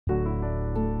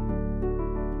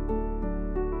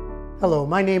Hello,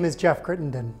 my name is Jeff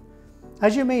Crittenden.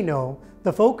 As you may know,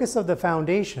 the focus of the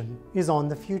Foundation is on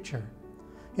the future.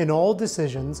 In all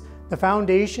decisions, the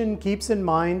Foundation keeps in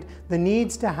mind the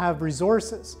needs to have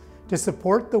resources to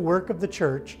support the work of the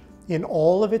Church in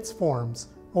all of its forms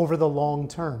over the long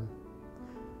term.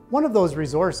 One of those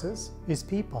resources is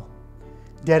people.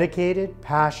 Dedicated,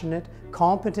 passionate,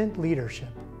 competent leadership.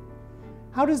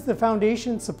 How does the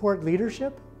Foundation support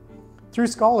leadership? Through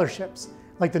scholarships,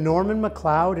 like the Norman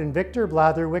MacLeod and Victor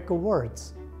Blatherwick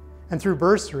Awards, and through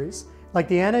bursaries, like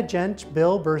the Anna Gent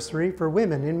Bill Bursary for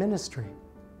Women in Ministry.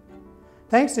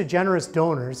 Thanks to generous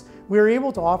donors, we are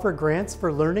able to offer grants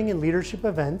for learning and leadership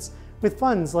events with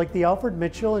funds like the Alfred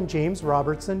Mitchell and James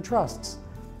Robertson Trusts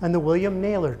and the William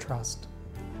Naylor Trust.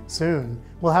 Soon,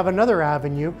 we'll have another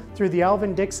avenue through the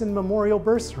Alvin Dixon Memorial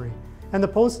Bursary and the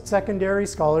Post-Secondary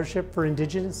Scholarship for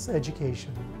Indigenous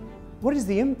Education. What is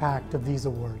the impact of these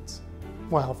awards?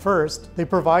 Well, first, they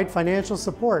provide financial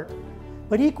support,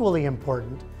 but equally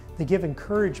important, they give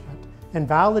encouragement and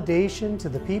validation to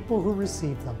the people who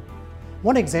receive them.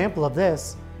 One example of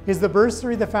this is the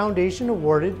bursary the Foundation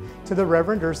awarded to the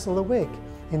Rev Ursula Wigg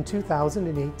in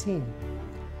 2018.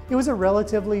 It was a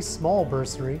relatively small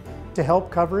bursary to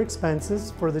help cover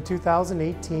expenses for the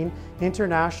 2018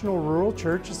 International Rural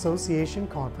Church Association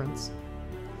Conference.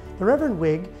 The Rev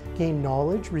Wigg gained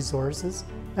knowledge, resources,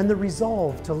 and the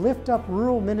resolve to lift up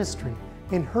rural ministry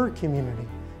in her community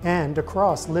and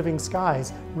across Living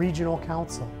Skies Regional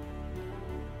Council.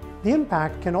 The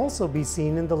impact can also be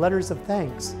seen in the letters of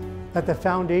thanks that the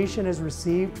Foundation has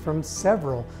received from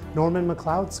several Norman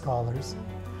MacLeod scholars.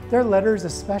 Their letters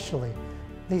especially,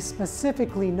 they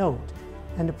specifically note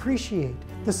and appreciate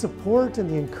the support and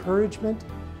the encouragement,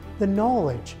 the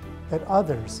knowledge that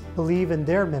others believe in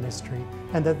their ministry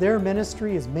and that their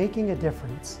ministry is making a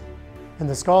difference. And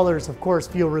the scholars, of course,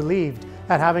 feel relieved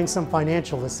at having some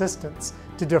financial assistance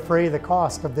to defray the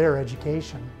cost of their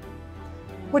education.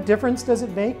 What difference does it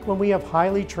make when we have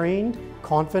highly trained,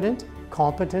 confident,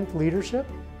 competent leadership?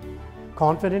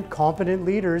 Confident, competent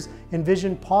leaders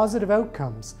envision positive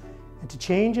outcomes and to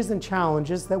changes and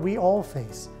challenges that we all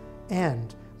face.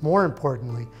 And, more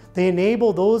importantly, they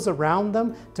enable those around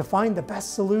them to find the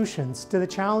best solutions to the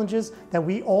challenges that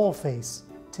we all face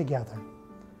together.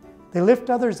 They lift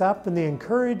others up and they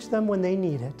encourage them when they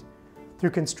need it.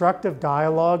 Through constructive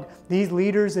dialogue, these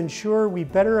leaders ensure we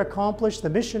better accomplish the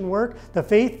mission work, the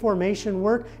faith formation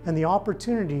work, and the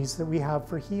opportunities that we have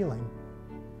for healing.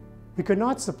 We could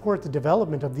not support the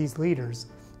development of these leaders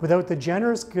without the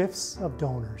generous gifts of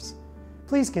donors.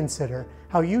 Please consider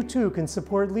how you too can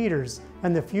support leaders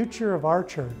and the future of our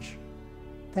church.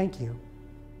 Thank you.